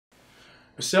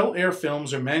AccelAir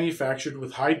films are manufactured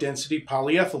with high-density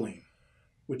polyethylene,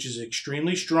 which is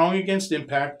extremely strong against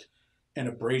impact and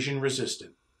abrasion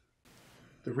resistant.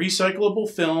 The recyclable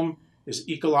film is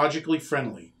ecologically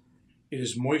friendly. It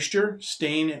is moisture,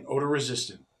 stain, and odor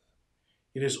resistant.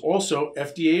 It is also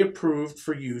FDA approved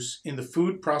for use in the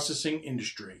food processing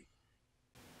industry.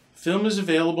 The film is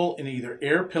available in either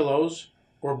air pillows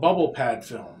or bubble pad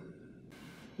film.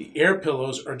 The air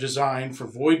pillows are designed for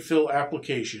void fill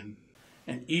application,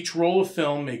 and each roll of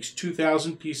film makes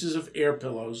 2,000 pieces of air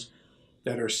pillows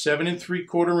that are 7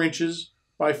 3/4 inches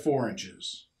by 4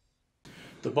 inches.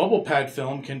 The bubble pad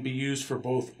film can be used for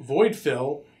both void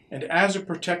fill and as a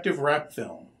protective wrap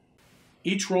film.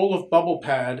 Each roll of bubble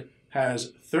pad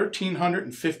has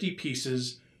 1,350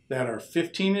 pieces that are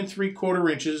 15 3/4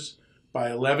 inches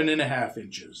by 11 1/2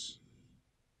 inches.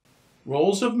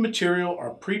 Rolls of material are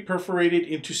pre-perforated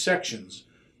into sections,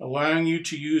 allowing you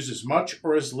to use as much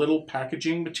or as little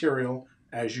packaging material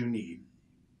as you need.